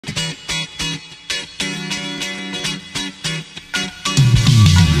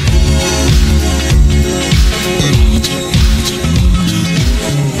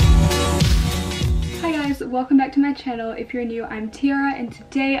welcome back to my channel. If you're new, I'm Tiara, and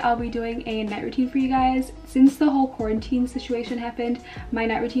today I'll be doing a night routine for you guys. Since the whole quarantine situation happened, my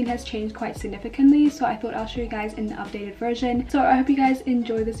night routine has changed quite significantly, so I thought I'll show you guys in the updated version. So I hope you guys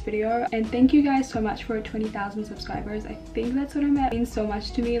enjoy this video, and thank you guys so much for 20,000 subscribers. I think that's what I'm at. It means so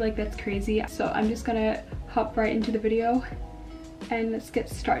much to me, like that's crazy. So I'm just gonna hop right into the video and let's get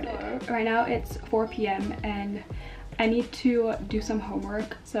started. Right now it's 4 p.m. and I need to do some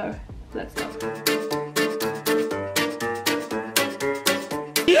homework, so let's go.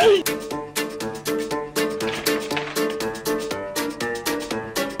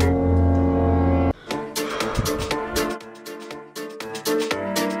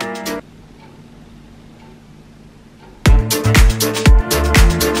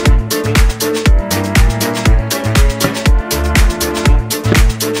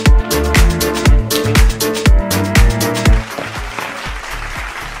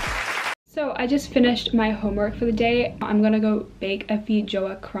 I just finished my homework for the day. I'm gonna go bake a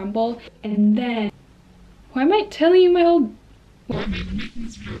feijoa crumble, and then why am I telling you my whole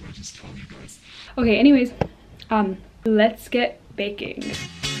okay, anyways, let's get baking.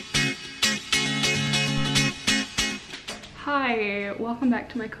 Hi, welcome back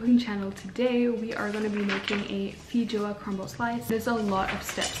to my cooking channel. Today we are going to be making a feijoa crumble slice. There's a lot of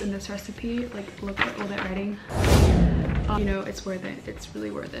steps in this recipe, like look at all that writing. You know, it's worth it. It's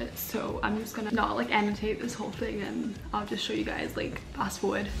really worth it. So I'm just gonna not like annotate this whole thing, and I'll just show you guys like fast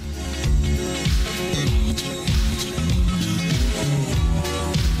forward.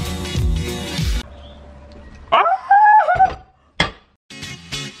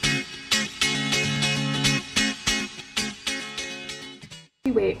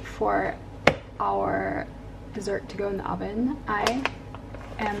 We wait for our dessert to go in the oven. I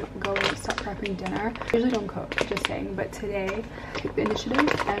am going to start prepping dinner. I usually don't cook, just saying, but today I took the initiative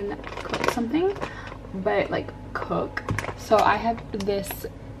and cooked something, but like cook. So I have this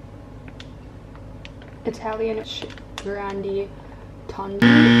Italian grandi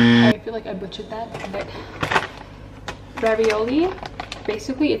tongi. I feel like I butchered that, but ravioli.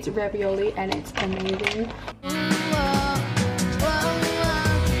 Basically it's ravioli and it's amazing.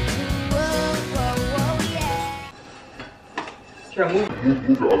 Hoe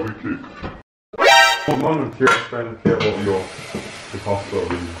goede als ik kijk. Want dan een keer spijt een keer op jou. Ik had het wel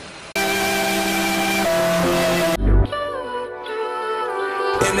doen.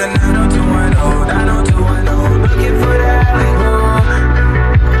 In the 90210, looking for that.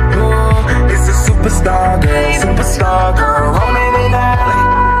 It's a superstar girl, rolling in that.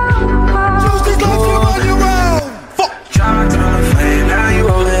 Just as long as you on your own. Fuck. Trying to turn the flame, now you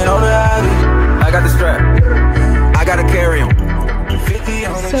rolling on the alley. I got the strap, I gotta carry him.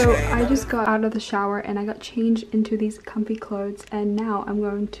 So I just got out of the shower and I got changed into these comfy clothes, and now I'm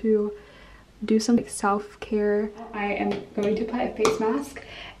going to do some self-care. I am going to apply a face mask,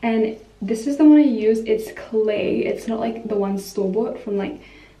 and this is the one I use. It's clay. It's not like the one store-bought from like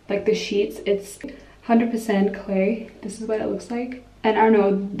the sheets. It's 100% clay. This is what it looks like, and I don't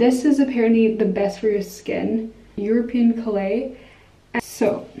know, this is apparently the best for your skin. European clay.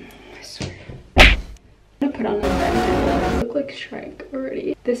 So I swear, I'm gonna put on the bed. I look like Shrek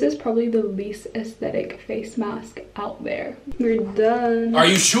already. This is probably the least aesthetic face mask out there. We're done. Are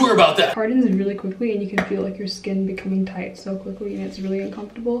you sure about that? It hardens really quickly and you can feel like your skin becoming tight so quickly, and it's really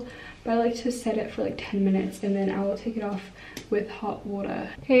uncomfortable. But I like to set it for like 10 minutes and then I will take it off with hot water.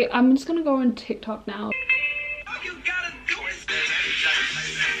 Okay, I'm just gonna go on TikTok now.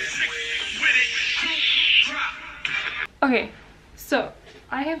 Okay, so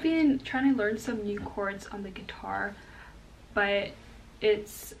I have been trying to learn some new chords on the guitar, but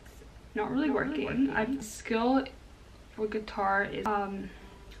it's not really working. I'm skill for guitar is I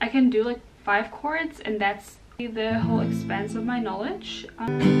can do like 5 chords, and that's the whole expanse of my knowledge. Why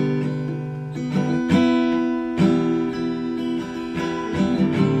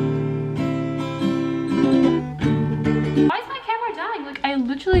is my camera dying? Like I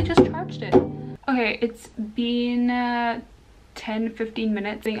literally just charged it. Okay, it's been 10-15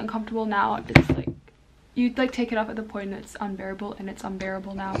 minutes. Being uncomfortable now. It's like you'd like take it off at the point that it's unbearable, and it's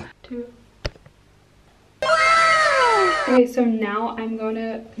unbearable now. 2. Okay, so now I'm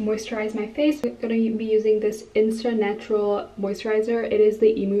gonna moisturize my face. I'm gonna be using this Insta Natural moisturizer. It is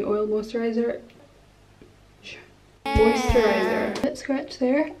the Emu Oil moisturizer. Let's scratch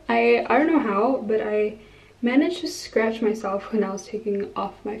there. I don't know how, but I managed to scratch myself when I was taking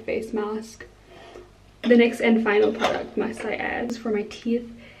off my face mask. The next and final product must I add is for my teeth.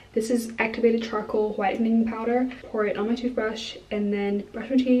 This is activated charcoal whitening powder. Pour it on my toothbrush and then brush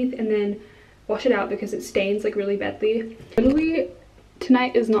my teeth and then wash it out because it stains like really badly. Literally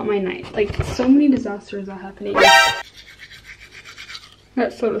Tonight is not my night. Like, so many disasters are happening.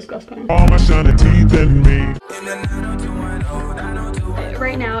 That's so disgusting.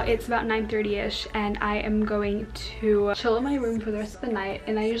 Right now it's about 9:30ish and I am going to chill in my room for the rest of the night,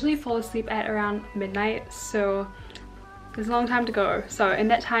 and I usually fall asleep at around midnight, so there's a long time to go. So in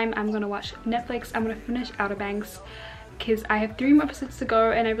that time I'm gonna watch Netflix. I'm gonna finish Outer Banks because I have 3 more episodes to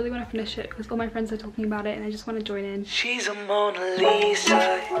go and I really want to finish it because all my friends are talking about it and I just want to join in. She's a Mona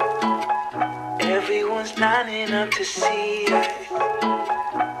Lisa. Everyone's lining up to see her.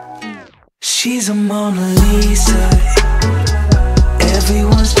 She's a Mona Lisa.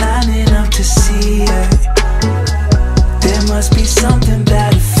 Everyone's lining up to see her. There must be something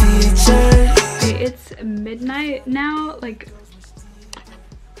about a feature. Okay, it's midnight now. Like,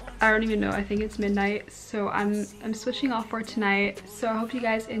 I don't even know. I think it's midnight. So I'm switching off for tonight. So I hope you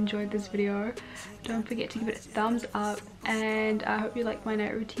guys enjoyed this video. Don't forget to give it a thumbs up, and I hope you like my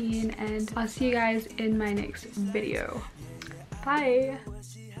night routine, and I'll see you guys in my next video. Bye.